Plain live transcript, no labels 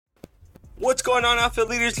What's going on, Alpha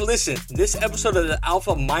Leaders? Listen, this episode of the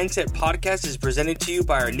Alpha Mindset Podcast is presented to you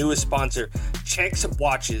by our newest sponsor, Checks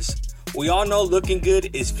Watches. We all know looking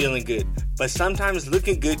good is feeling good, but sometimes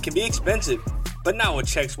looking good can be expensive, but not with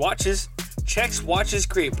Checks Watches. Checks Watches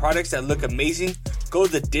create products that look amazing, go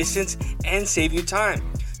the distance, and save you time.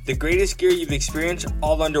 The greatest gear you've experienced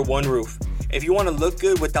all under one roof. If you want to look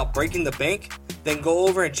good without breaking the bank, then go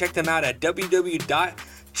over and check them out at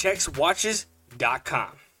www.checkswatches.com.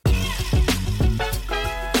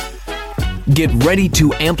 Get ready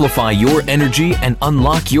to amplify your energy and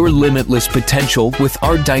unlock your limitless potential with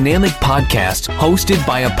our dynamic podcast hosted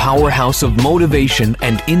by a powerhouse of motivation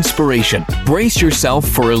and inspiration. Brace yourself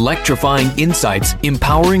for electrifying insights,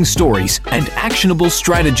 empowering stories, and actionable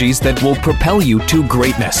strategies that will propel you to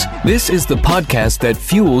greatness. This is the podcast that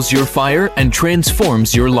fuels your fire and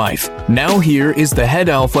transforms your life. Now here is the head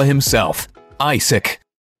alpha himself, Isaac.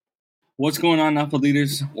 What's going on, Alpha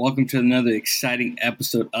Leaders? Welcome to another exciting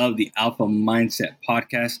episode of the Alpha Mindset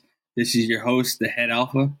Podcast. This is your host, the head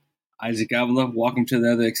alpha, Isaac Avila. Welcome to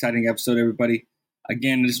another exciting episode, everybody.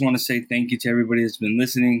 Again, I just want to say thank you to everybody that's been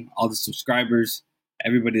listening, all the subscribers,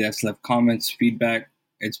 everybody that's left comments, feedback.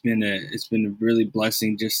 It's been a really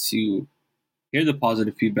blessing just to hear the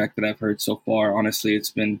positive feedback that I've heard so far. Honestly,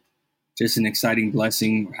 it's been just an exciting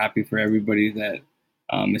blessing. We're happy for everybody that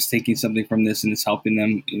is taking something from this and is helping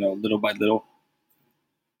them, little by little.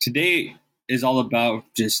 Today is all about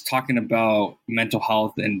just talking about mental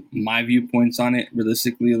health and my viewpoints on it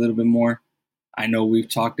realistically a little bit more. I know we've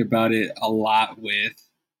talked about it a lot with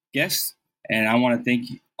guests, and I want to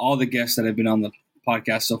thank all the guests that have been on the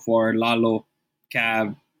podcast so far. Lalo,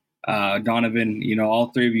 Cab, Donovan, all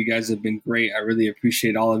three of you guys have been great. I really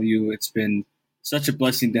appreciate all of you. It's been such a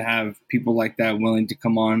blessing to have people like that willing to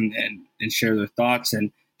come on and share their thoughts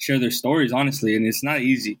and share their stories, honestly. And it's not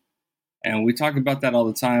easy. And we talk about that all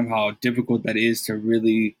the time, how difficult that is to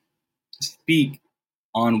really speak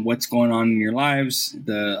on what's going on in your lives,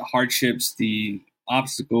 the hardships, the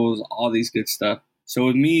obstacles, all these good stuff. So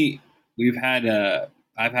with me, I've had a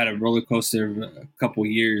roller coaster of a couple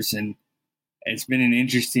years, and it's been an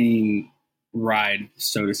interesting ride,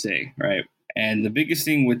 so to say, right? And the biggest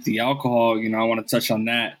thing with the alcohol, I want to touch on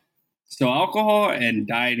that. So alcohol and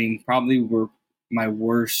dieting probably were my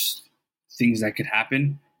worst things that could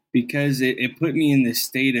happen, because it put me in this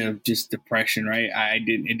state of just depression, right?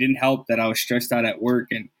 It didn't help that I was stressed out at work.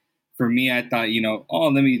 And for me, I thought,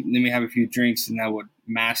 let me have a few drinks and that would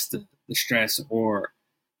mask the stress, or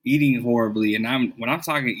eating horribly. And when I'm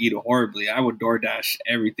talking eat horribly, I would DoorDash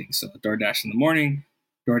everything. So DoorDash in the morning,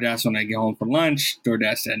 DoorDash when I get home for lunch,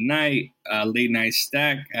 DoorDash at night, late night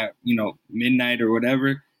stack at, midnight or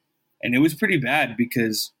whatever. And it was pretty bad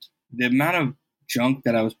because the amount of junk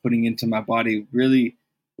that I was putting into my body really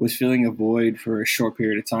was filling a void for a short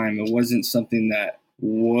period of time. It wasn't something that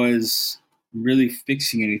was really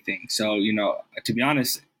fixing anything. So, to be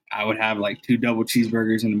honest, I would have like 2 double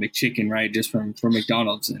cheeseburgers and a McChicken, right? Just from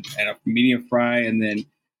McDonald's, and a medium fry, and then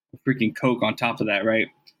a freaking Coke on top of that, right?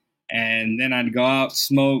 And then I'd go out,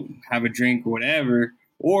 smoke, have a drink, or whatever.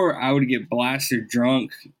 Or I would get blasted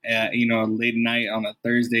drunk at, late night on a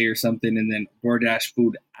Thursday or something, and then DoorDash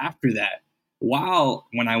food after that. While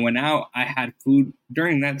when I went out, I had food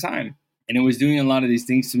during that time. And it was doing a lot of these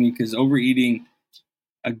things to me, because overeating,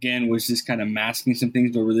 again, was just kind of masking some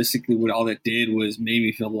things. But realistically, what all that did was made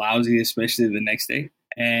me feel lousy, especially the next day.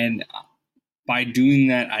 And by doing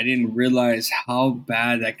that, I didn't realize how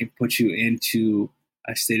bad that can put you into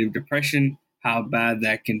a state of depression, how bad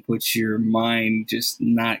that can put your mind just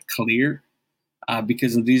not clear,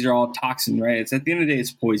 because these are all toxins, right? It's at the end of the day,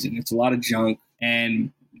 it's poison. It's a lot of junk.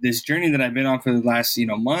 And this journey that I've been on for the last,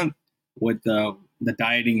 month with the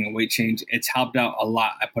dieting and weight change, it's helped out a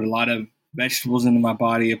lot. I put a lot of vegetables into my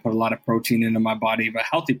body. I put a lot of protein into my body, but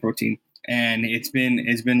healthy protein. And it's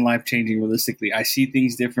been life-changing realistically. I see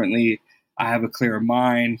things differently. I have a clearer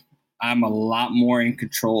mind. I'm a lot more in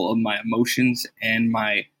control of my emotions and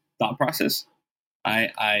my thought process.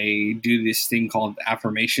 I do this thing called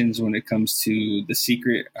affirmations when it comes to The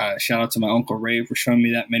Secret. Shout out to my Uncle Ray for showing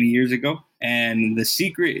me that many years ago. And The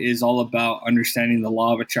Secret is all about understanding the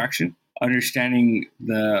law of attraction, understanding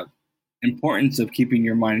the importance of keeping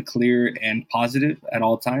your mind clear and positive at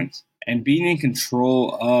all times, and being in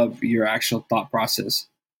control of your actual thought process.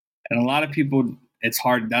 And a lot of people, that's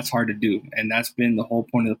hard to do. And that's been the whole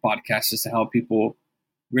point of the podcast, is to help people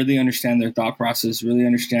really understand their thought process, really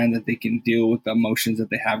understand that they can deal with the emotions that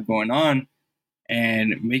they have going on,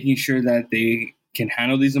 and making sure that they can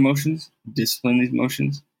handle these emotions, discipline these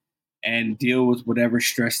emotions, and deal with whatever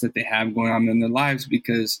stress that they have going on in their lives.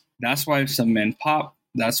 Because that's why some men pop,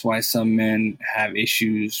 That's why some men have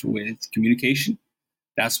issues with communication.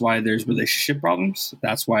 That's why there's relationship problems.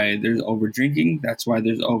 That's why there's over drinking. That's why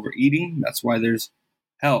there's overeating. That's why there's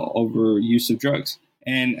over use of drugs.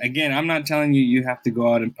 And again, I'm not telling you have to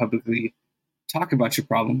go out and publicly talk about your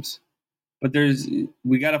problems, but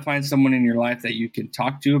we got to find someone in your life that you can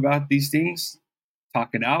talk to about these things, talk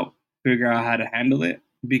it out, figure out how to handle it,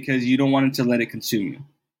 because you don't want it to let it consume you.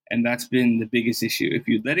 And that's been the biggest issue. If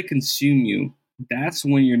you let it consume you, that's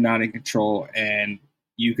when you're not in control and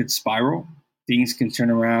you could spiral. Things can turn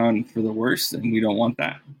around for the worse, and we don't want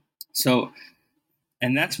that. So,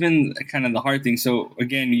 and that's been kind of the hard thing. So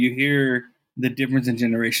again, you hear the difference in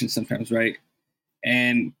generations sometimes, right?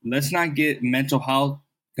 And let's not get mental health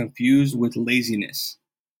confused with laziness.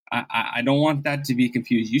 I don't want that to be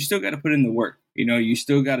confused. You still got to put in the work. You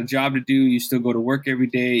still got a job to do. You still go to work every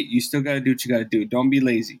day. You still got to do what you got to do. Don't be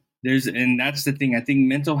lazy. And that's the thing. I think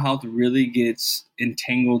mental health really gets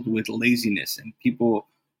entangled with laziness, and people,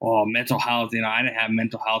 mental health, I didn't have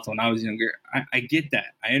mental health when I was younger. I get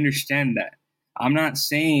that. I understand that. I'm not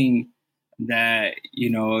saying that,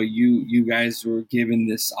 you guys were given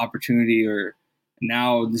this opportunity, or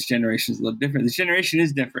now this generation is a little different. This generation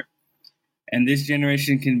is different. And this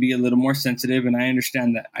generation can be a little more sensitive, and I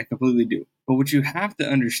understand that. I completely do. But what you have to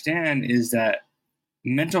understand is that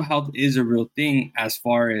mental health is a real thing as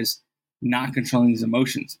far as not controlling these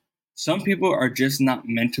emotions. Some people are just not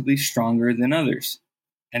mentally stronger than others,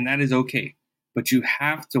 and that is okay. But you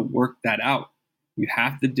have to work that out. You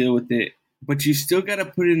have to deal with it, but you still got to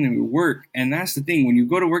put in the work. And that's the thing. When you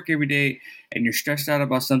go to work every day and you're stressed out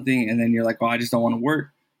about something, and then you're like, I just don't want to work.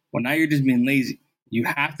 Well, now you're just being lazy. You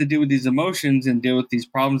have to deal with these emotions and deal with these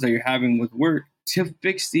problems that you're having with work to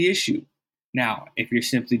fix the issue. Now, if you're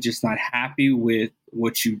simply just not happy with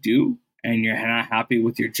what you do and you're not happy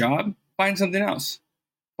with your job, find something else.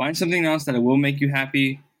 Find something else that will make you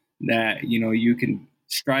happy, that you can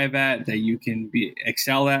strive at, that you can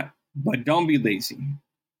excel at, but don't be lazy.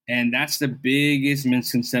 And that's the biggest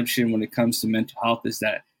misconception when it comes to mental health, is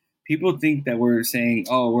that people think that we're saying,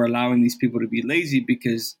 we're allowing these people to be lazy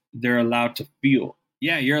because they're allowed to feel.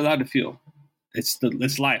 Yeah, you're allowed to feel.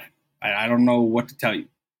 It's life. I don't know what to tell you.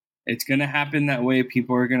 It's going to happen that way.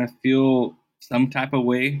 People are going to feel some type of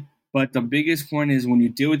way. But the biggest point is, when you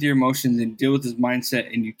deal with your emotions and deal with this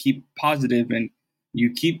mindset, and you keep positive and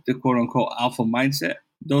you keep the quote unquote alpha mindset,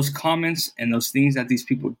 those comments and those things that these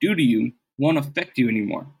people do to you won't affect you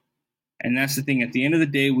anymore. And that's the thing. At the end of the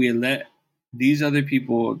day, we let these other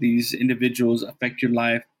people, these individuals, affect your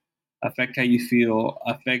life, affect how you feel,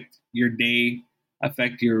 affect your day,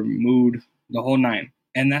 affect your mood, the whole nine.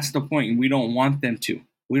 And that's the point. We don't want them to.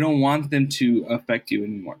 We don't want them to affect you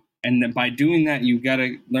anymore. And then by doing that, you got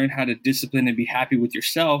to learn how to discipline and be happy with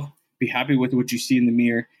yourself, be happy with what you see in the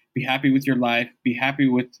mirror, be happy with your life, be happy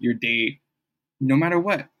with your day, no matter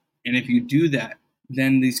what. And if you do that,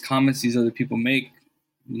 then these comments these other people make,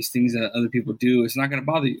 these things that other people do, it's not going to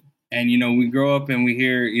bother you. And, we grow up and we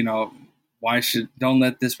hear, don't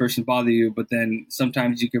let this person bother you. But then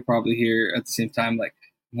sometimes you could probably hear at the same time, like,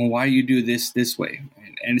 well, why you do this way?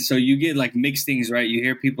 And so you get like mixed things, right? You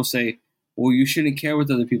hear people say, well, you shouldn't care what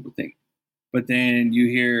other people think. But then you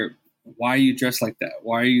hear, why you dress like that?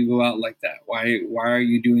 Why you go out like that? Why are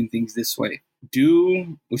you doing things this way?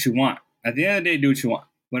 Do what you want. At the end of the day, do what you want.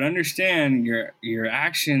 But understand your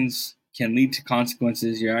actions can lead to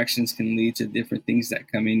consequences. Your actions can lead to different things that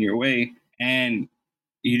come in your way. And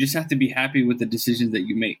you just have to be happy with the decisions that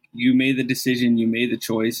you make. You made the decision. You made the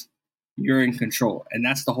choice. You're in control. And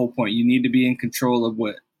that's the whole point. You need to be in control of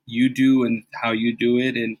what you do and how you do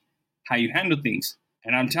it and how you handle things.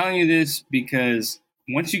 And I'm telling you this because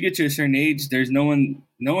once you get to a certain age, there's no one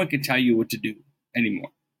can tell you what to do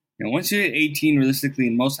anymore. And once you hit 18, realistically,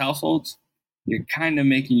 in most households, you're kind of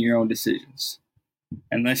making your own decisions.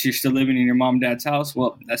 Unless you're still living in your mom and dad's house,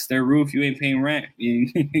 well, that's their roof. You ain't paying rent.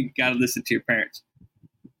 You got to listen to your parents.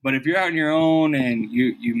 But if you're out on your own and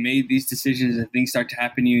you made these decisions and things start to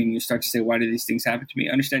happen to you and you start to say, why did these things happen to me?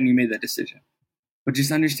 Understand you made that decision. But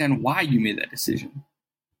just understand why you made that decision.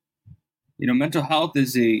 Mental health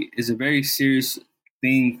is a very serious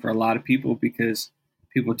thing for a lot of people because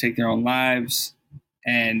people take their own lives.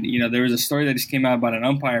 And, there was a story that just came out about an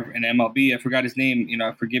umpire in MLB. I forgot his name.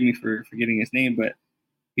 Forgive me for forgetting his name, but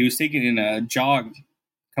he was taking in a jog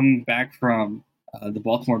coming back from the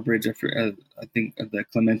Baltimore Bridge, I think the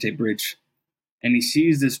Clemente Bridge. And he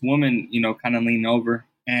sees this woman, kind of lean over,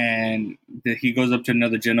 and he goes up to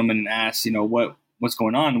another gentleman and asks, what's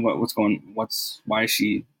going on? Why is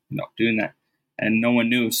she, doing that? And no one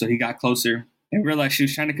knew. So he got closer and realized she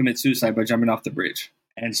was trying to commit suicide by jumping off the bridge.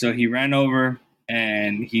 And so he ran over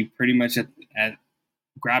and he pretty much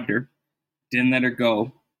grabbed her, didn't let her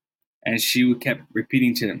go, and she kept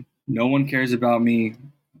repeating to him, "No one cares about me.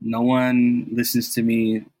 No one listens to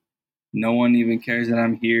me. No one even cares that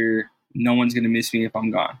I'm here. No one's gonna miss me if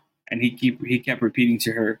I'm gone." And he kept repeating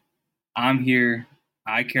to her, "I'm here.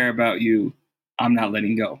 I care about you. I'm not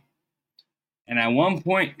letting go." And at one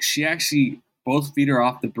point, she actually both feet are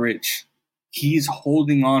off the bridge. He's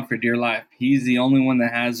holding on for dear life. He's the only one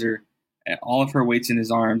that has her, all of her weight's in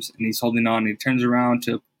his arms, and he's holding on. He turns around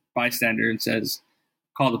to a bystander and says,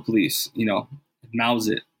 "Call the police." Mouths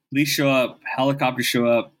it. Police show up, helicopters show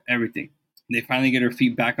up, everything. They finally get her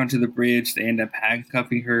feet back onto the bridge. They end up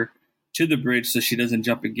handcuffing her to the bridge so she doesn't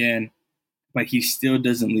jump again. But he still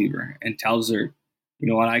doesn't leave her and tells her, "You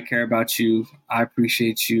know what? I care about you. I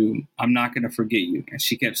appreciate you. I'm not going to forget you." And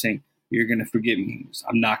she kept saying, "You're going to forget me."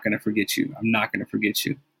 "I'm not going to forget you. I'm not going to forget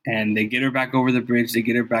you." And they get her back over the bridge. They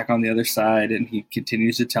get her back on the other side. And he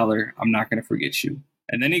continues to tell her, "I'm not going to forget you."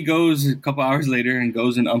 And then he goes a couple hours later and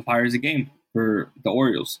goes and umpires a game for the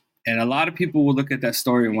Orioles. And a lot of people will look at that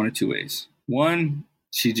story in one of two ways. One,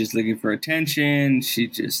 she's just looking for attention. She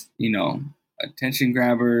just, attention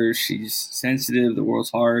grabber. She's sensitive. The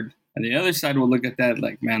world's hard. And the other side will look at that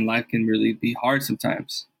like, man, life can really be hard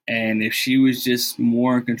sometimes. And if she was just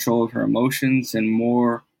more in control of her emotions and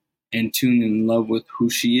more in tune and in love with who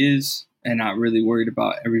she is and not really worried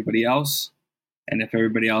about everybody else, and if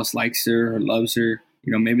everybody else likes her or loves her,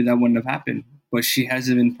 maybe that wouldn't have happened. But she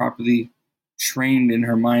hasn't been properly trained in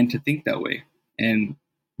her mind to think that way. And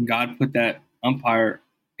God put that umpire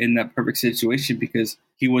in that perfect situation because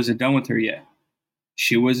he wasn't done with her yet.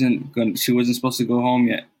 She wasn't supposed to go home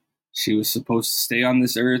yet. She was supposed to stay on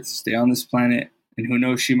this earth, stay on this planet, and who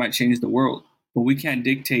knows, she might change the world. But we can't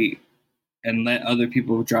dictate and let other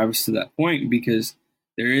people drive us to that point because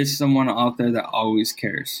there is someone out there that always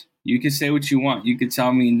cares. You can say what you want. You can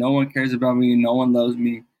tell me no one cares about me, no one loves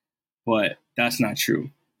me, but that's not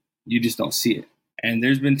true. You just don't see it. And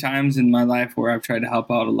there's been times in my life where I've tried to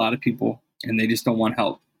help out a lot of people and they just don't want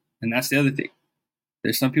help. And that's the other thing.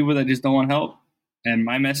 There's some people that just don't want help. And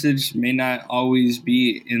my message may not always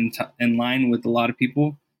be in line with a lot of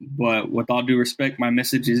people, but with all due respect, my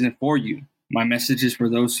message isn't for you. My message is for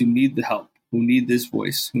those who need the help, who need this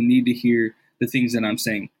voice, who need to hear the things that I'm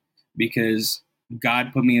saying, because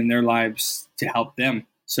God put me in their lives to help them.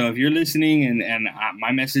 So if you're listening and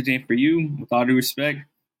my message ain't for you, with all due respect,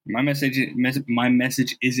 my message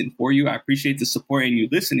isn't for you. I appreciate the support and you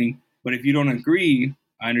listening, but if you don't agree,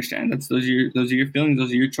 I understand. Those are your feelings,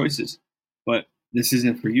 those are your choices. But this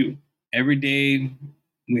isn't for you. Every day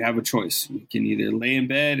we have a choice. We can either lay in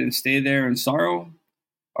bed and stay there in sorrow,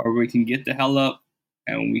 or we can get the hell up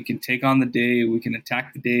and we can take on the day, we can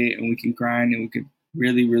attack the day, and we can grind, and we can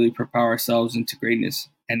really, really propel ourselves into greatness.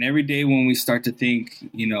 And every day when we start to think,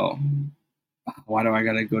 why do I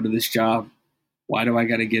got to go to this job? Why do I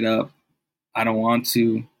got to get up? I don't want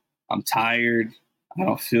to. I'm tired. I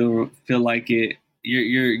don't feel like it.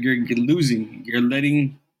 You're losing. You're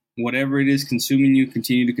letting whatever it is consuming you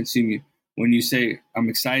continue to consume you. When you say, "I'm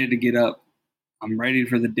excited to get up. I'm ready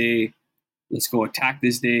for the day. Let's go attack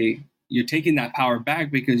this day," you're taking that power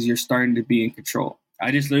back because you're starting to be in control.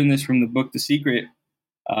 I just learned this from the book The Secret.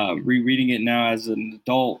 Rereading it now as an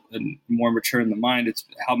adult and more mature in the mind, it's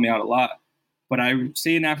helped me out a lot. But I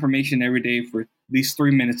say an affirmation every day for at least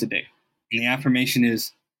 3 minutes a day. And the affirmation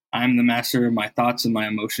is, "I'm the master of my thoughts and my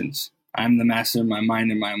emotions. I'm the master of my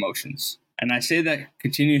mind and my emotions." And I say that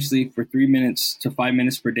continuously for 3 minutes to 5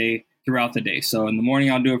 minutes per day throughout the day. So in the morning,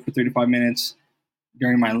 I'll do it for 3 to 5 minutes.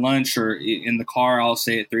 During my lunch or in the car, I'll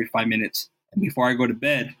say it 3 to 5 minutes. And before I go to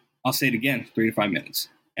bed, I'll say it again 3 to 5 minutes.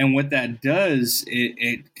 And what that does,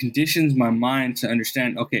 it conditions my mind to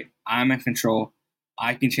understand, okay, I'm in control.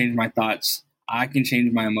 I can change my thoughts. I can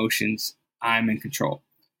change my emotions. I'm in control.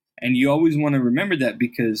 And you always want to remember that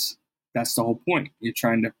because that's the whole point. You're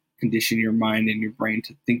trying to condition your mind and your brain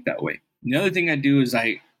to think that way. The other thing I do is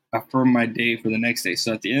I affirm my day for the next day.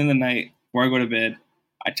 So at the end of the night, before I go to bed,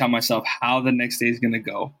 I tell myself how the next day is going to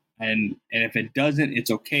go. And if it doesn't,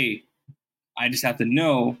 it's okay. I just have to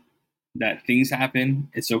know that things happen.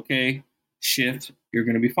 It's okay. Shift. You're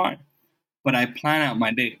going to be fine. But I plan out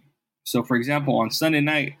my day. So, for example, on Sunday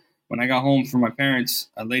night, when I got home from my parents,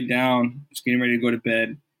 I laid down, was getting ready to go to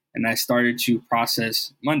bed, and I started to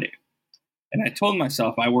process Monday. And I told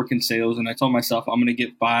myself, I work in sales, and I told myself I'm going to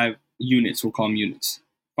get 5 units. We'll call them units.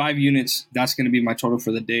 5 units, that's going to be my total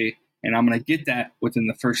for the day. And I'm going to get that within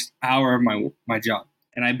the first hour of my job.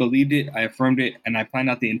 And I believed it, I affirmed it, and I planned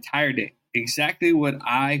out the entire day. Exactly what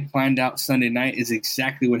I planned out Sunday night is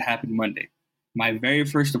exactly what happened Monday. My very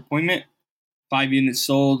first appointment, 5 units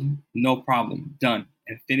sold, no problem, done,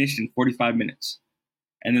 and finished in 45 minutes.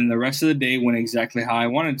 And then the rest of the day went exactly how I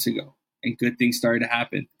wanted to go. And good things started to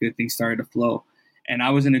happen. Good things started to flow. And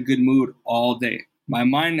I was in a good mood all day. My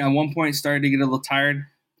mind at one point started to get a little tired,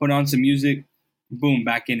 put on some music, boom,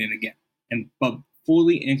 back in it again. But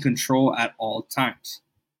fully in control at all times.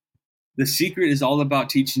 The secret is all about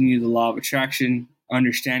teaching you the law of attraction,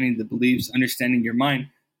 understanding the beliefs, understanding your mind.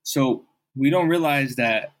 So we don't realize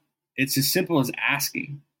that it's as simple as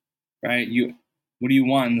asking, right? What do you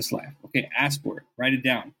want in this life? Okay, ask for it, write it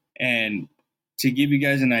down. And to give you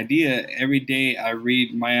guys an idea, every day I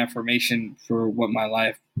read my affirmation for what my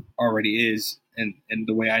life already is and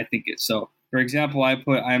the way I think it. So, for example, I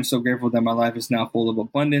am so grateful that my life is now full of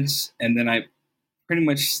abundance. And then I pretty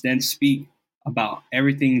much then speak about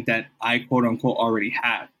everything that I quote unquote already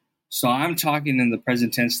had. So I'm talking in the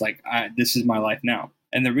present tense, like this is my life now.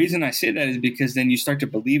 And the reason I say that is because then you start to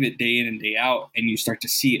believe it day in and day out, and you start to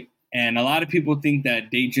see it. And a lot of people think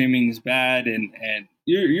that daydreaming is bad, and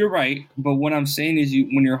you're right. But what I'm saying is,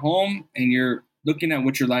 when you're home and you're looking at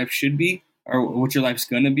what your life should be or what your life's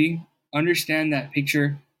gonna be, understand that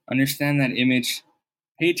picture, understand that image,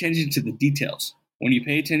 pay attention to the details. When you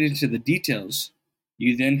pay attention to the details,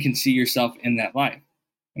 you then can see yourself in that life.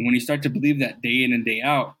 And when you start to believe that day in and day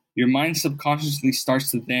out, your mind subconsciously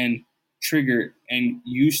starts to then trigger, and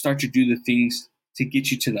you start to do the things to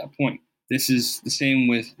get you to that point. This is the same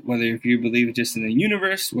with whether if you believe just in the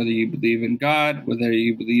universe, whether you believe in God, whether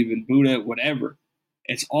you believe in Buddha, whatever.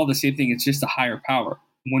 It's all the same thing. It's just a higher power.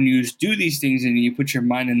 When you do these things and you put your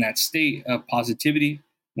mind in that state of positivity,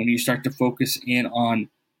 when you start to focus in on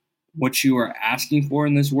what you are asking for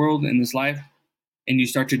in this world, in this life, and you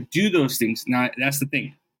start to do those things. Now, that's the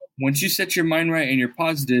thing. Once you set your mind right and you're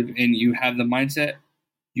positive and you have the mindset,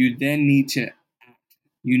 you then need to act.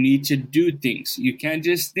 You need to do things. You can't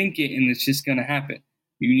just think it and it's just going to happen.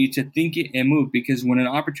 You need to think it and move, because when an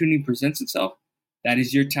opportunity presents itself, that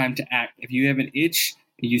is your time to act. If you have an itch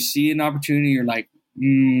and you see an opportunity, you're like,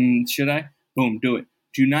 should I? Boom, do it.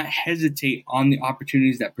 Do not hesitate on the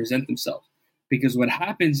opportunities that present themselves. Because what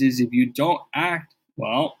happens is if you don't act,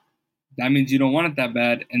 well, that means you don't want it that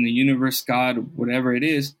bad, and the universe, God, whatever it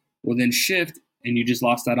is, will then shift, and you just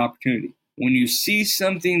lost that opportunity. When you see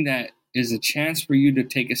something that is a chance for you to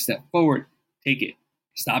take a step forward, take it.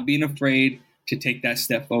 Stop being afraid to take that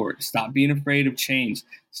step forward. Stop being afraid of change.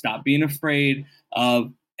 Stop being afraid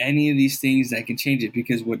of any of these things that can change it,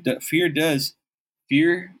 because what fear does,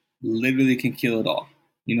 fear literally can kill it all.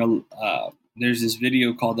 There's this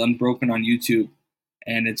video called Unbroken on YouTube,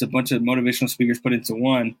 and it's a bunch of motivational speakers put into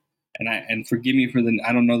one. And forgive me for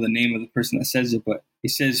I don't know the name of the person that says it, but he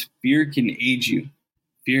says fear can age you.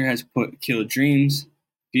 Fear has killed dreams.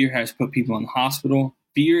 Fear has put people in the hospital.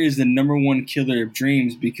 Fear is the number one killer of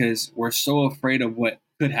dreams, because we're so afraid of what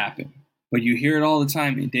could happen. But you hear it all the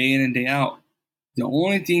time, day in and day out. The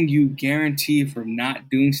only thing you guarantee from not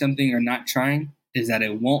doing something or not trying is that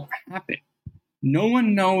it won't happen. No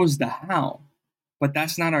one knows the how, but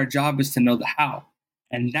that's not our job, is to know the how.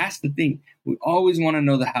 And that's the thing. We always want to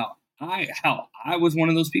know the how. I was one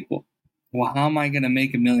of those people. Well, how am I going to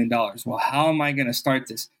make $1 million? Well, how am I going to start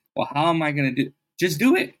this? Well, how am I going to do? Just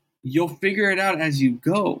do it. You'll figure it out as you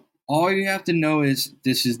go. All you have to know is,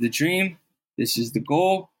 this is the dream. This is the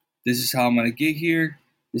goal. This is how I'm going to get here.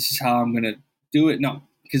 This is how I'm going to do it. No,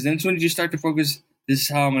 because then when you start to focus, this is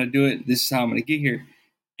how I'm going to do it. This is how I'm going to get here.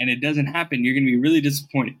 And it doesn't happen. You're going to be really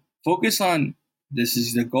disappointed. Focus on, this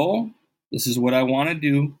is the goal. This is what I want to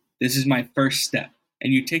do. This is my first step.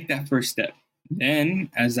 And you take that first step. Then,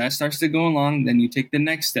 as that starts to go along, then you take the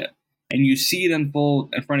next step. And you see it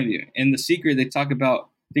unfold in front of you. In The Secret, they talk about,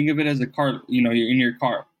 think of it as a car, you're in your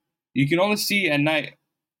car. You can only see at night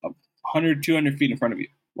 100, 200 feet in front of you.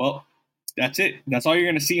 Well, that's it. That's all you're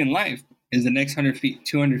going to see in life, is the next 100 feet,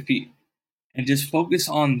 200 feet. And just focus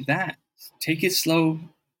on that. Take it slow.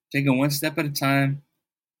 Take it one step at a time,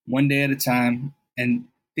 one day at a time, and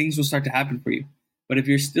things will start to happen for you. But if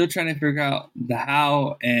you're still trying to figure out the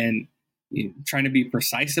how and trying to be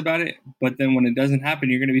precise about it, but then when it doesn't happen,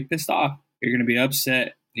 you're going to be pissed off. You're going to be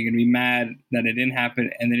upset. You're going to be mad that it didn't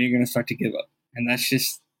happen, and then you're going to start to give up. And that's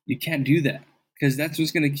just, you can't do that, because that's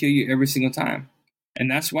what's going to kill you every single time. And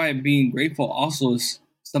that's why being grateful also is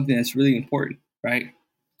something that's really important, right?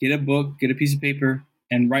 Get a book, get a piece of paper,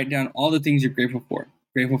 and write down all the things you're grateful for.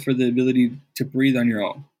 Grateful for the ability to breathe on your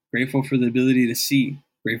own. Grateful for the ability to see.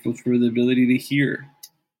 Grateful for the ability to hear,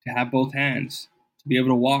 to have both hands, to be able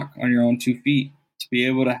to walk on your own 2 feet, to be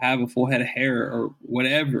able to have a full head of hair or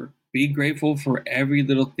whatever. Be grateful for every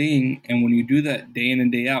little thing. And when you do that day in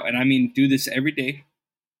and day out, and I mean do this every day,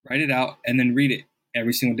 write it out and then read it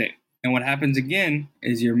every single day. And what happens again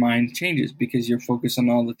is your mind changes, because you're focused on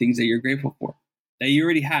all the things that you're grateful for. that you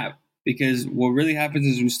already have. Because what really happens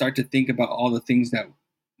is we start to think about all the things that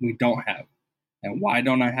we don't have. And why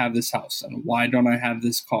don't I have this house? And why don't I have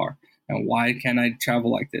this car? And why can't I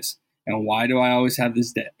travel like this? And why do I always have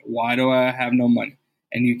this debt? Why do I have no money?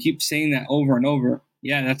 And you keep saying that over and over.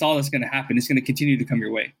 Yeah, that's all that's going to happen. It's going to continue to come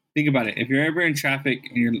your way. Think about it. If you're ever in traffic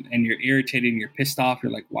and you're irritated and you're pissed off,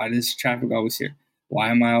 you're like, why does traffic always here? Why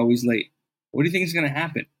am I always late? What do you think is going to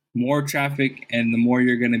happen? More traffic, and the more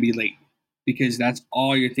you're going to be late, because that's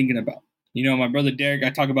all you're thinking about. You know, my brother Derek, I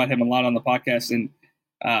talk about him a lot on the podcast, and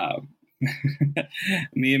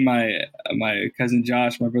me and my cousin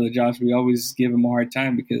Josh, my brother Josh, we always give him a hard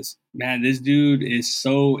time because, man, this dude is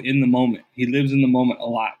so in the moment. He lives in the moment a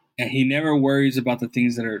lot, and he never worries about the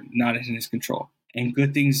things that are not in his control. And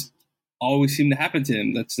good things always seem to happen to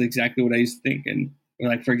him. That's exactly what I used to think. And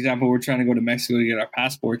like, for example, we're trying to go to Mexico to get our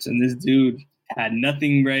passports, and this dude had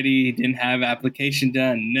nothing ready, didn't have application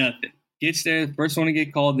done, nothing. Gets there, first one to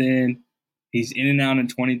get called in. He's in and out in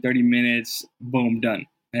 20, 30 minutes. Boom, done.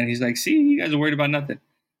 And he's like, see, you guys are worried about nothing.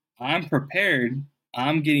 I'm prepared.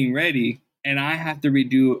 I'm getting ready. And I have to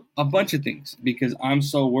redo a bunch of things because I'm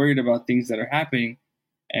so worried about things that are happening.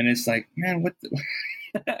 And it's like, man,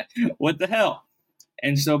 what the hell?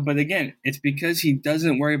 And so, but again, it's because he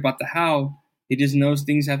doesn't worry about the how. He just knows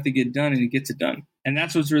things have to get done and he gets it done. And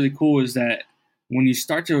that's what's really cool is that when you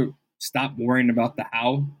start to stop worrying about the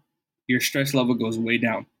how, your stress level goes way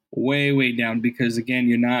down, way down, because again,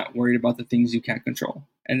 you're not worried about the things you can't control.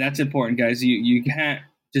 And that's important, guys. You can't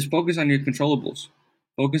just focus on your controllables.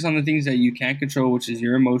 Focus on the things that you can't control, which is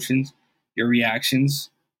your emotions, your reactions,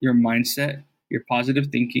 your mindset, your positive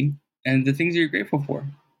thinking, and the things that you're grateful for.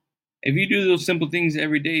 If you do those simple things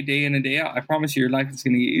every day, day in and day out, I promise you your life is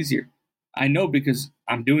going to get easier. I know because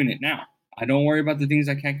I'm doing it now. I don't worry about the things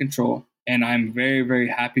I can't control. And I'm very, very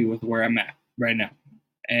happy with where I'm at right now.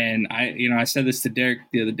 And I said this to Derek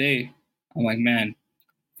the other day. I'm like, man,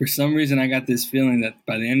 for some reason, I got this feeling that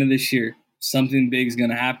by the end of this year, something big is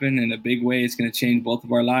going to happen in a big way. It's going to change both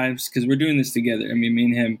of our lives because we're doing this together. I mean, me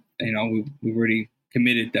and him, we've already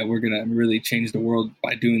committed that we're going to really change the world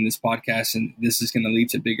by doing this podcast. And this is going to lead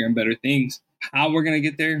to bigger and better things. How we're going to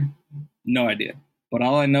get there? No idea. But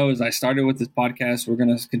all I know is I started with this podcast. We're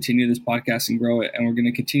going to continue this podcast and grow it. And we're going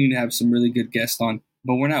to continue to have some really good guests on.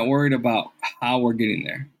 But we're not worried about how we're getting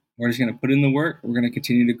there. We're just going to put in the work. We're going to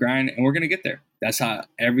continue to grind. And we're going to get there. That's how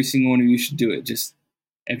every single one of you should do it. Just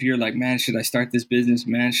if you're like, man, should I start this business?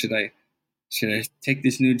 Man, should I take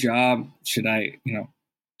this new job? Should I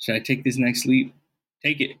take this next leap?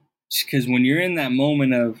 Take it. Because when you're in that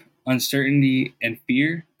moment of uncertainty and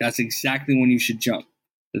fear, that's exactly when you should jump.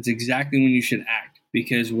 That's exactly when you should act.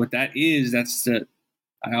 Because what that is,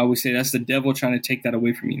 I always say that's the devil trying to take that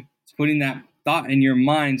away from you. It's putting that thought in your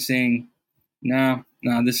mind saying, no,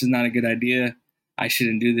 this is not a good idea. I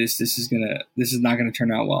shouldn't do this. This is not gonna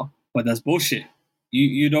turn out well. But that's bullshit.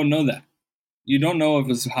 You don't know that. You don't know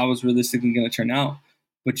how it's realistically gonna turn out.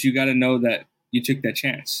 But you got to know that you took that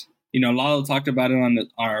chance. You know, Lalo talked about it on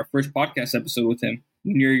our first podcast episode with him.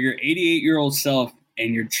 When you're your 88-year-old self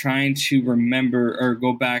and you're trying to remember or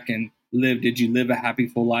go back and did you live a happy,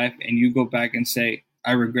 full life? And you go back and say,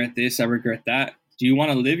 I regret this, I regret that. Do you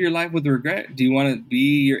want to live your life with regret? Do you want to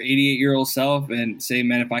be your 88-year-old self and say,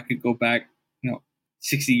 man, if I could go back,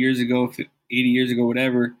 60 years ago, 80 years ago,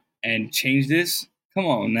 whatever, and change this? Come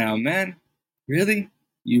on now, man. Really?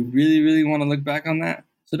 You really, really want to look back on that?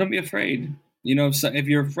 So don't be afraid. If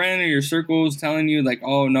your friend or your circle is telling you like,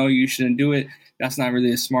 oh, no, you shouldn't do it, that's not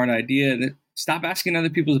really a smart idea. Stop asking other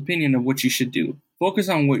people's opinion of what you should do. Focus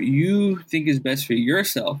on what you think is best for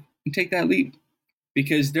yourself and take that leap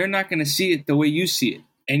because they're not going to see it the way you see it.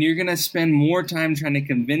 And you're going to spend more time trying to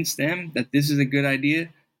convince them that this is a good idea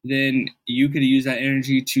than you could use that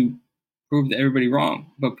energy to prove everybody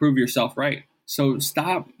wrong, but prove yourself right. So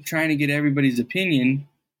stop trying to get everybody's opinion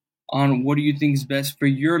on what do you think is best for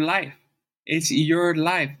your life. It's your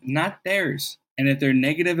life, not theirs. And if they're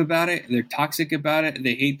negative about it, they're toxic about it,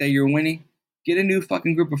 they hate that you're winning, get a new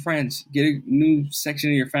fucking group of friends. Get a new section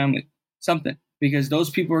of your family. Something. Because those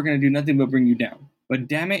people are going to do nothing but bring you down. But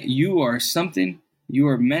damn it, you are something. You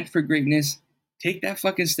are meant for greatness. Take that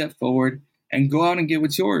fucking step forward and go out and get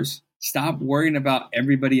what's yours. Stop worrying about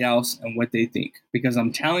everybody else and what they think. Because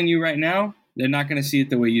I'm telling you right now, they're not going to see it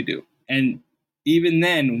the way you do. And even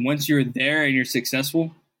then, once you're there and you're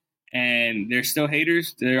successful and they're still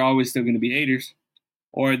haters, they're always still going to be haters.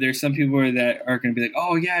 Or there's some people that are going to be like,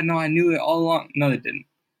 oh, yeah, no, I knew it all along. No, they didn't.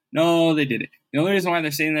 No, they did it. The only reason why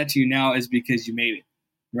they're saying that to you now is because you made it,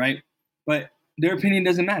 right? But their opinion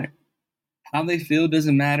doesn't matter. How they feel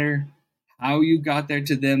doesn't matter. How you got there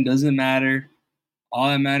to them doesn't matter. All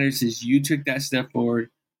that matters is you took that step forward,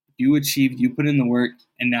 you achieved, you put in the work,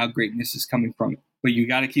 and now greatness is coming from it. But you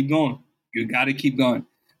got to keep going. You got to keep going.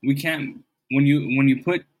 We can't, when you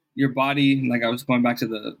put your body, like I was going back to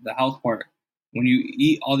the health part, when you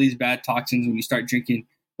eat all these bad toxins, when you start drinking,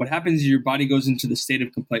 what happens is your body goes into the state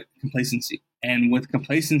of complacency. And with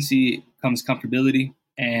complacency comes comfortability,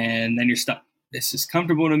 and then you're stuck. This is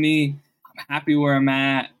comfortable to me. I'm happy where I'm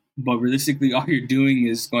at, but realistically, all you're doing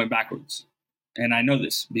is going backwards. And I know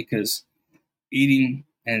this because eating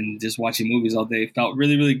and just watching movies all day felt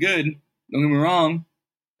really, really good. Don't get me wrong.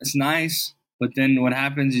 It's nice. But then what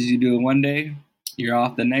happens is you do it one day, you're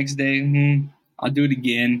off the next day. I'll do it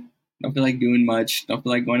again. Don't feel like doing much. Don't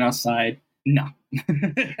feel like going outside. No.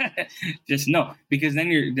 Just no. Because then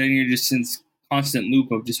you're just in this constant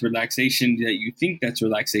loop of just relaxation that you think that's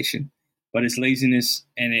relaxation. But it's laziness,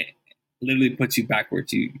 and it literally puts you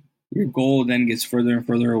backwards. Your goal then gets further and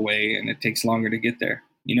further away, and it takes longer to get there.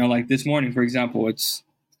 Like this morning, for example, it's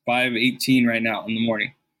 5:18 right now in the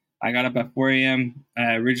morning. I got up at 4 a.m.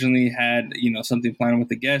 I originally had, something planned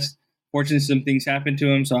with a guest. Fortunately, some things happened to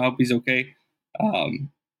him, so I hope he's okay.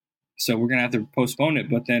 So we're going to have to postpone it.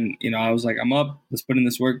 But then, I was like, I'm up. Let's put in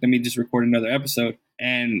this work. Let me just record another episode.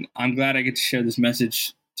 And I'm glad I get to share this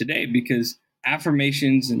message today, because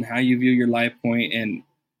affirmations and how you view your life point and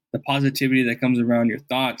the positivity that comes around your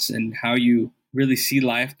thoughts and how you really see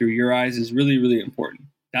life through your eyes is really, really important.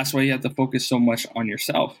 That's why you have to focus so much on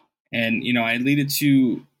yourself. And, I alluded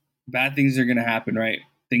to bad things are going to happen, right?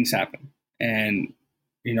 Things happen. And,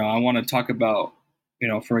 I want to talk about,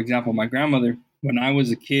 for example, my grandmother, when I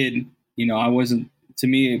was a kid, to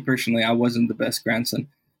me personally, I wasn't the best grandson.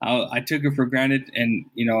 I took her for granted, and,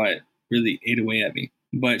 it really ate away at me.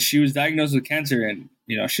 But she was diagnosed with cancer, and,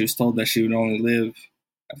 she was told that she would only live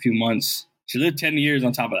a few months. She lived 10 years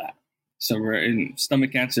on top of that. So we're in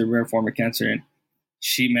stomach cancer, rare form of cancer. And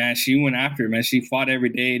she went after it, man. She fought every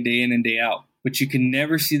day, day in and day out. But you can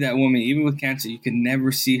never see that woman, even with cancer, you can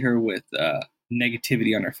never see her with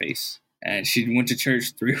negativity on her face. And she went to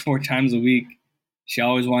church 3 or 4 times a week. She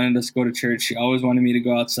always wanted us to go to church. She always wanted me to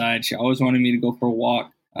go outside. She always wanted me to go for a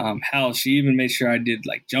walk. Hell, she even made sure I did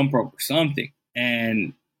like jump rope or something.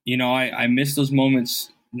 And, I miss those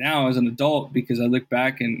moments now as an adult, because I look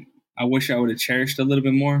back and I wish I would have cherished a little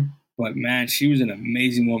bit more. But man, she was an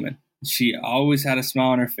amazing woman. She always had a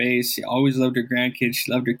smile on her face. She always loved her grandkids.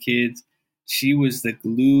 She loved her kids. She was the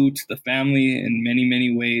glue to the family in many,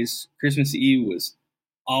 many ways. Christmas Eve was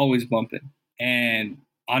always bumping. And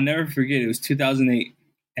I'll never forget, it was 2008,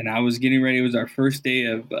 and I was getting ready. It was our first day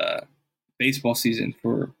of baseball season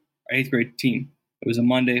for our 8th grade team. It was a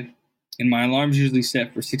Monday, and my alarm's usually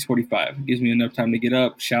set for 6:45. It gives me enough time to get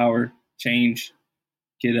up, shower, change,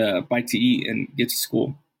 get a bite to eat, and get to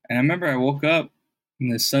school. And I remember I woke up,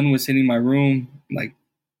 and the sun was hitting my room. I'm like,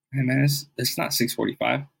 hey man, it's not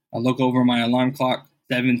 6:45. I look over my alarm clock,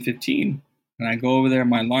 7:15, and I go over there.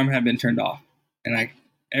 My alarm had been turned off, and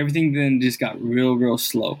everything then just got real, real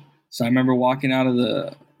slow. So I remember walking out of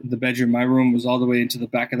the bedroom. My room was all the way into the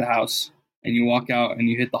back of the house, and you walk out and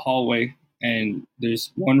you hit the hallway, and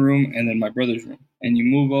there's one room and then my brother's room. And you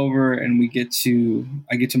move over, and I get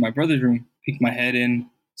to my brother's room, peek my head in,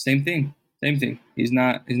 same thing. He's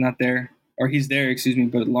not there, or he's there, excuse me,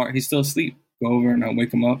 but he's still asleep. Go over and I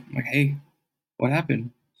wake him up. I'm like, hey, what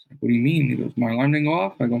happened? Like, what do you mean? He goes, my alarm didn't go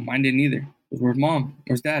off. I go, mine didn't either. He goes, where's mom?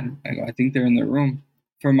 Where's dad? I go, I think they're in their room.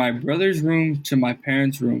 From my brother's room to my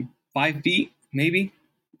parents' room, 5 feet, maybe.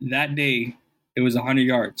 That day, it was 100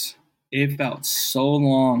 yards. It felt so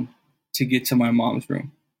long to get to my mom's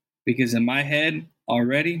room, because in my head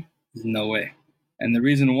already, there's no way. And the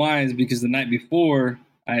reason why is because the night before,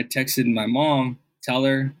 I had texted my mom, tell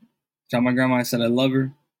my grandma I said I love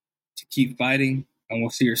her, to keep fighting, and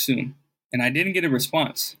we'll see her soon. And I didn't get a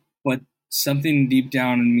response, but something deep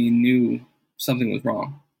down in me knew something was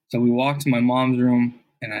wrong. So we walked to my mom's room,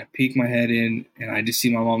 and I peek my head in, and I just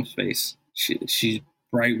see my mom's face. She's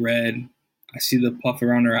bright red. I see the puff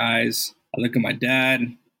around her eyes. I look at my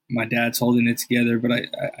dad. My dad's holding it together, but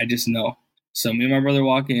I just know. So me and my brother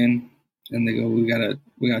walk in, and they go, we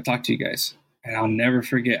gotta talk to you guys. And I'll never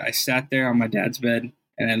forget, I sat there on my dad's bed,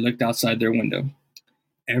 and I looked outside their window.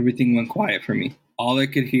 Everything went quiet for me. All I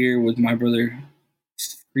could hear was my brother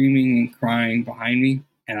screaming and crying behind me,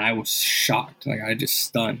 and I was shocked, like I just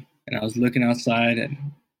stunned. And I was looking outside, and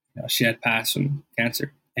she had passed from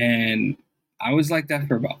cancer. And I was like that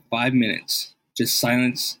for about 5 minutes, just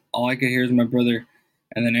silence. All I could hear was my brother,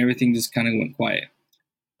 and then everything just kind of went quiet.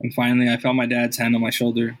 And finally, I felt my dad's hand on my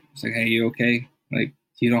shoulder. It's like, hey, you okay? Like,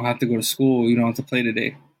 you don't have to go to school. You don't have to play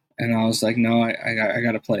today. And I was like, no, I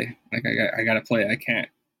got to play. Like, I got to play. I can't.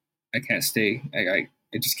 I can't stay. I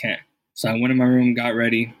just can't. So I went in my room, got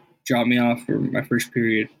ready, dropped me off for my first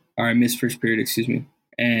period, or I missed first period, excuse me.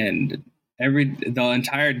 And the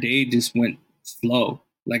entire day just went slow.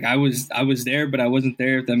 Like I was there, but I wasn't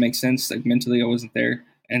there, if that makes sense. Like mentally I wasn't there.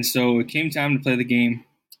 And so it came time to play the game.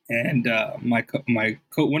 And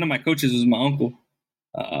one of my coaches was my uncle,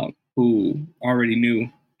 who already knew,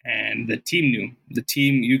 and the team knew. The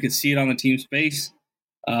team, you could see it on the team's face.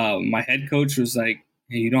 My head coach was like,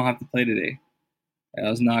 "Hey, you don't have to play today." I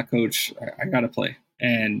was not, coach. I gotta play.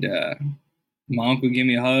 And my uncle gave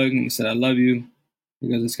me a hug and said, "I love you,"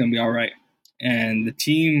 because it's gonna be all right. And the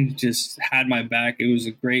team just had my back. It was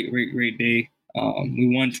a great day. We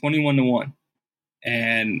won 21-1,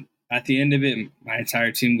 and at the end of it, my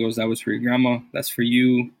entire team goes, "That was for your grandma. That's for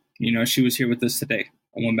you. You know, she was here with us today."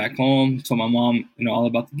 I went back home, told my mom, all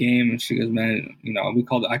about the game, and she goes, "Man,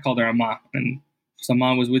 I called her Ama, and so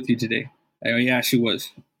Mom was with you today." I go, "Yeah, she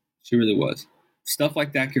was. She really was." Stuff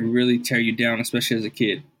like that can really tear you down, especially as a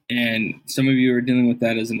kid. And some of you are dealing with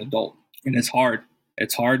that as an adult, and it's hard.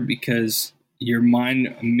 It's hard because your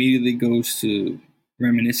mind immediately goes to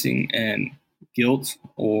reminiscing and guilt,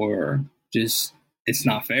 or just it's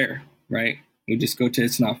not fair, right? We just go to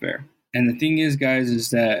it's not fair. And the thing is, guys, is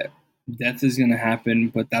that death is going to happen,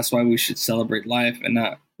 but that's why we should celebrate life and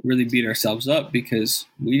not really beat ourselves up because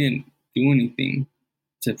we didn't do anything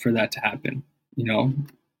for that to happen.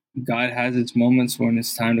 God has its moments when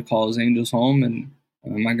it's time to call his angels home. And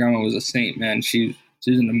my grandma was a saint, man. She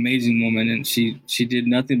was an amazing woman, and she did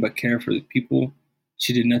nothing but care for the people.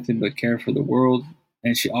 She did nothing but care for the world,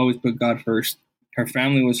 and she always put God first. Her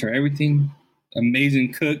family was her everything.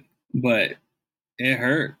 Amazing cook, but it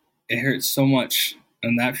hurt. It hurt so much.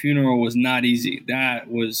 And that funeral was not easy.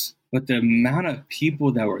 But the amount of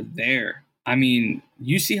people that were there, I mean,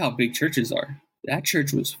 you see how big churches are. That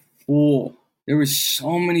church was full. There were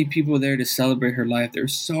so many people there to celebrate her life. There were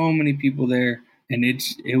so many people there, and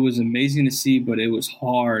it was amazing to see, but it was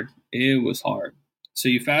hard. It was hard. So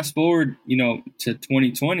you fast forward, to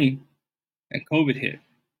 2020, and COVID hit.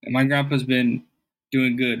 And my grandpa's been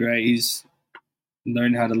doing good, right? He's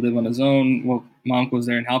learned how to live on his own. Well, my uncle was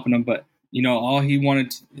there and helping him, but all he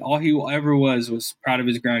ever was proud of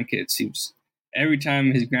his grandkids. He was, every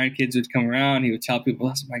time his grandkids would come around, he would tell people,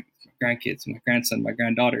 "That's my grandkids, my grandson, my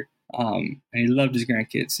granddaughter." And he loved his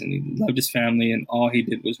grandkids and he loved his family, and all he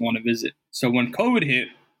did was want to visit. So when COVID hit,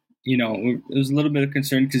 it was a little bit of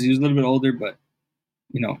concern because he was a little bit older, but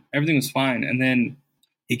everything was fine. And then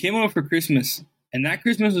he came over for Christmas, and that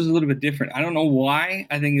Christmas was a little bit different. I don't know why.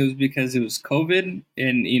 I think it was because it was COVID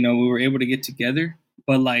and, we were able to get together.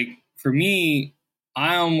 But for me,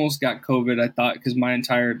 I almost got COVID, I thought, because my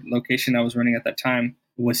entire location I was running at that time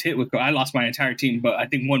was hit with COVID. I lost my entire team, but I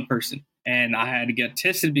think one person. And I had to get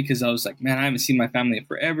tested because I was like, man, I haven't seen my family in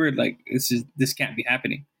forever. This can't be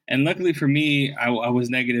happening. And luckily for me, I was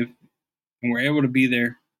negative, and we're able to be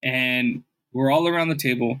there. And we're all around the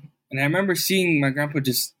table. And I remember seeing my grandpa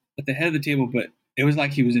just at the head of the table, but it was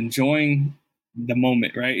like he was enjoying the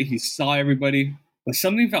moment, right? He saw everybody, but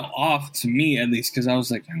something felt off to me, at least, because I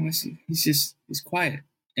was like, oh, he's quiet.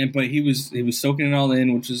 But he was soaking it all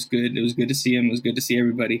in, which was good. It was good to see him. It was good to see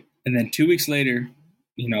everybody. And then 2 weeks later,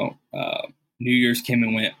 New Year's came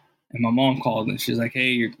and went, and my mom called and she's like,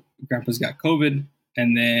 "Hey, your grandpa's got COVID."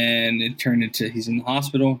 And then it turned into he's in the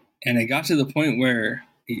hospital, and it got to the point where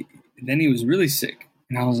he was really sick,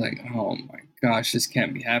 and I was like, "Oh my gosh, this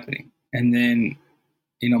can't be happening." And then,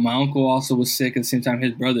 my uncle also was sick at the same time,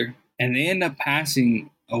 his brother, and they end up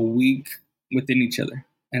passing a week within each other.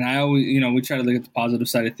 And I always, we try to look at the positive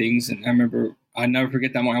side of things. And I remember, I never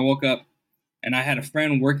forget that morning I woke up and I had a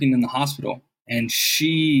friend working in the hospital, and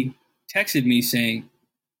she texted me saying,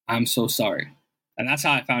 "I'm so sorry." And that's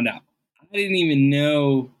how I found out. I didn't even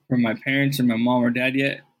know from my parents or my mom or dad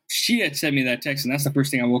yet. She had sent me that text, and that's the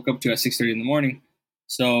first thing I woke up to at 6:30 in the morning.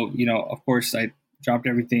 So, of course, I dropped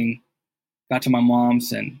everything, got to my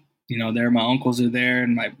mom's, and, my uncles are there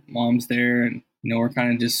and my mom's there. And, we're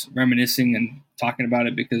kind of just reminiscing and talking about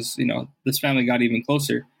it because, this family got even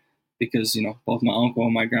closer because, both my uncle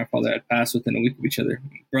and my grandfather had passed within a week of each other.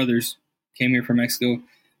 Brothers came here from Mexico,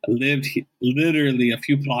 lived literally a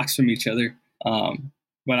few blocks from each other.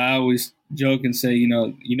 But I always joke and say,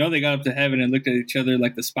 they got up to heaven and looked at each other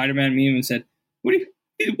like the Spider-Man meme and said, what are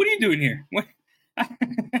you doing here?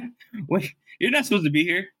 What, you're not supposed to be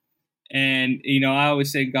here. And, I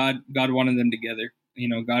always say God wanted them together.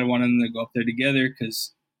 God wanted them to go up there together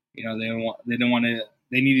because,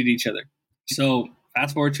 they needed each other. So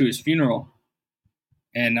fast forward to his funeral,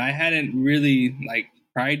 and I hadn't really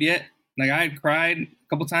cried yet. I had cried a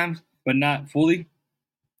couple times, but not fully.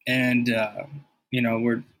 And,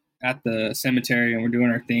 we're at the cemetery and we're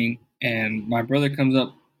doing our thing. And my brother comes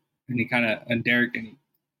up and Derek, and he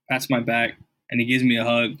pats my back and he gives me a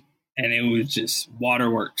hug. And it was just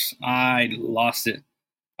waterworks. I lost it.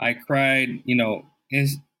 I cried,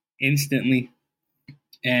 instantly.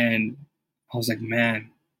 And I was like,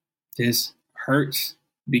 man, this hurts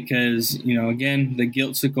because, again, the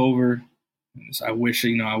guilt took over. So I wish,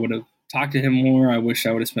 I would have talked to him more. I wish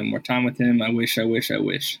I would have spent more time with him. I wish.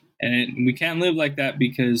 And we can't live like that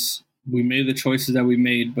because we made the choices that we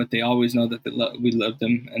made, but they always know that we loved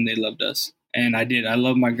them and they loved us. And I did. I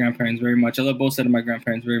love my grandparents very much. I love both sides of my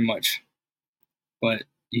grandparents very much. But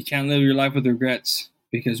you can't live your life with regrets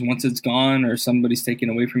because once it's gone or somebody's taken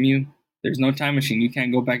away from you, there's no time machine. You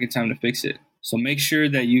can't go back in time to fix it. So make sure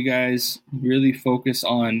that you guys really focus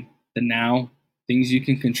on the now, things you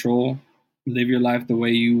can control. Live your life the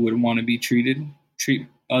way you would want to be treated. Treat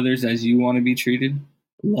others as you want to be treated.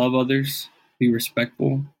 Love others. Be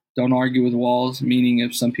respectful. Don't argue with walls, meaning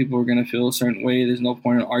if some people are going to feel a certain way, there's no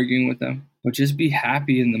point in arguing with them. But just be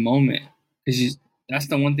happy in the moment. Because that's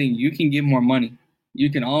the one thing. You can get more money.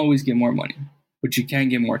 You can always get more money. But you can't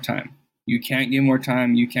get more time. You can't get more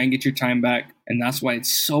time. You can't get your time back. And that's why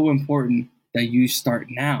it's so important that you start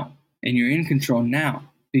now. And you're in control now.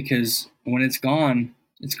 Because when it's gone,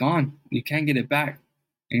 it's gone. You can't get it back.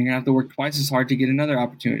 And you're going to have to work twice as hard to get another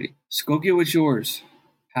opportunity. So go get what's yours.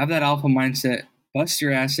 Have that alpha mindset. Bust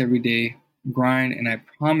your ass every day. Grind. And I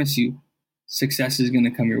promise you, success is going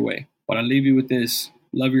to come your way. But I'll leave you with this.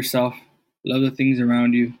 Love yourself. Love the things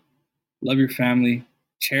around you. Love your family.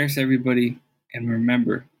 Cherish everybody. And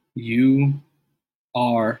remember, you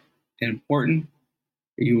are important.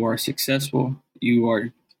 You are successful. You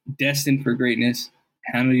are destined for greatness.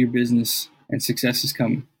 Handle your business. And success is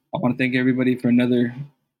coming. I want to thank everybody for another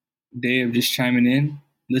day of just chiming in,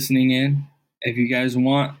 listening in. If you guys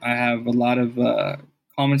want, I have a lot of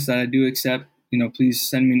comments that I do accept. Please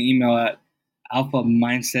send me an email at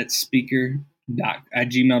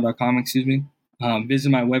alphamindsetspeaker@gmail.com. Visit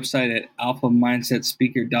my website at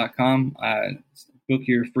alphamindsetspeaker.com. Book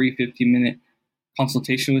your free 15-minute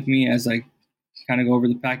consultation with me as I kind of go over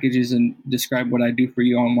the packages and describe what I do for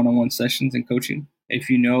you on one-on-one sessions and coaching. If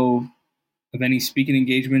you know of any speaking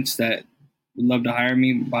engagements that would love to hire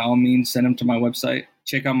me, by all means, send them to my website.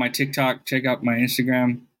 Check out my TikTok, check out my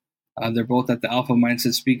Instagram. They're both at the Alpha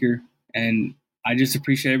Mindset Speaker. And I just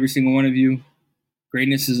appreciate every single one of you.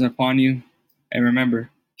 Greatness is upon you. And remember,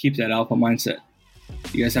 keep that alpha mindset.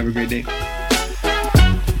 You guys have a great day.